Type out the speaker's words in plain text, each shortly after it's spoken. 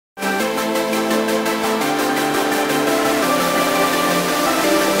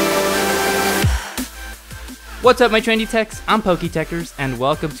What's up, my trendy techs? I'm PokeTechers, and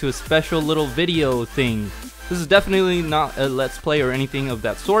welcome to a special little video thing. This is definitely not a let's play or anything of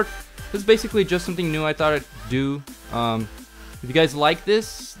that sort. This is basically just something new I thought I'd do. If you guys like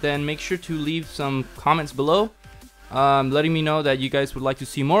this, then make sure to leave some comments below, letting me know that you guys would like to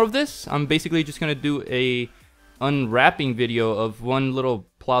see more of this. I'm basically just gonna do a unwrapping video of one little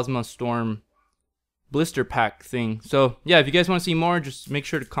Plasma Storm blister pack thing. So yeah, if you guys want to see more, just make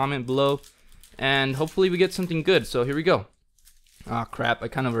sure to comment below, and hopefully we get something good. So here we go. Ah, crap, I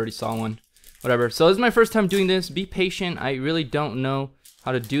kind of already saw one. Whatever. So this is my first time doing this. Be patient. I really don't know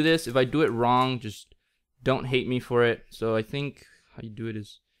how to do this. If I do it wrong, just don't hate me for it. So I think how you do it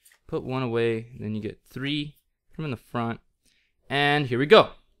is put one away, then you get 3 from in the front, and here we go.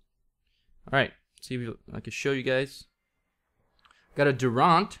 All right, see if I can show you guys. Got a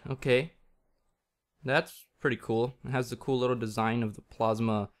Durant. Okay, that's pretty cool. It has the cool little design of the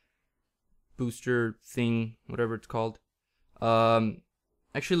plasma booster thing, whatever it's called.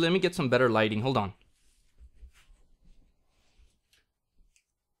 Actually, let me get some better lighting. Hold on.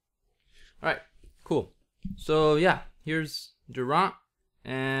 All right, cool. So yeah, here's Durant,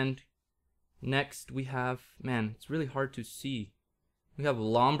 and next we have, man, it's really hard to see. We have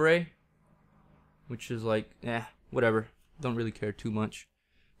Lombre, which is like, whatever. Don't really care too much.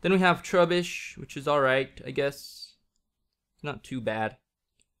 Then we have Trubbish, which is alright, I guess. Not too bad.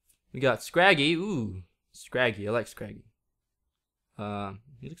 We got Scraggy. Ooh, Scraggy. I like Scraggy.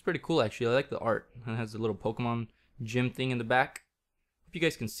 He looks pretty cool, actually. I like the art. It has a little Pokemon gym thing in the back. Hope you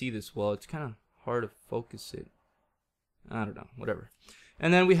guys can see this well. It's kind of hard to focus it. I don't know. Whatever.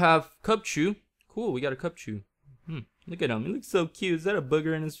 And then we have Cubchoo. Cool, we got a Cubchoo. Look at him. He looks so cute. Is that a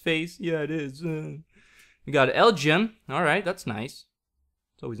booger in his face? Yeah, it is. We got Elgyem. Alright, that's nice.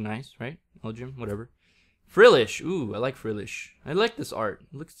 It's always nice, right? Elgyem, whatever. Frillish. Ooh, I like Frillish. I like this art.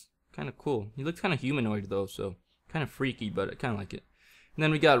 It looks kind of cool. He looks kind of humanoid, though, so kind of freaky, but I kind of like it. And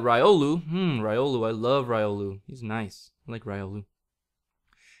then we got Riolu. Riolu. I love Riolu. He's nice. I like Riolu.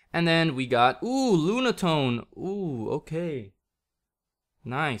 And then we got, ooh, Lunatone. Ooh, okay.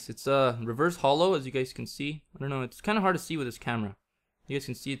 Nice. It's reverse hollow, as you guys can see. I don't know. It's kind of hard to see with this camera. You guys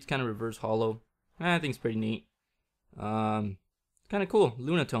can see it's kind of reverse hollow. I think it's pretty neat. Kind of cool.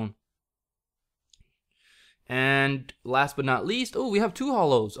 Lunatone. And last but not least, oh, we have 2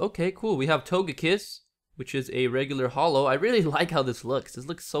 hollows. Okay, cool. We have Togekiss, which is a regular hollow. I really like how this looks. This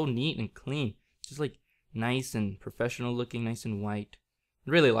looks so neat and clean. It's just like nice and professional looking, nice and white.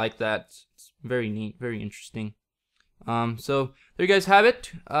 I really like that. It's very neat, very interesting. So there you guys have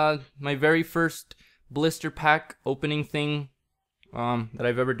it. My very first blister pack opening thing that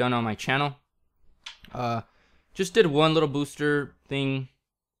I've ever done on my channel. Just did one little booster thing.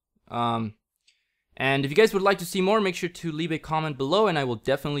 And if you guys would like to see more, make sure to leave a comment below, and I will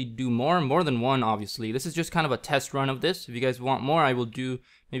definitely do more than one, obviously. This is just kind of a test run of this. If you guys want more, I will do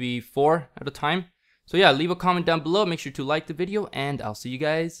maybe 4 at a time. So yeah, leave a comment down below, make sure to like the video, and I'll see you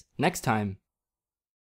guys next time.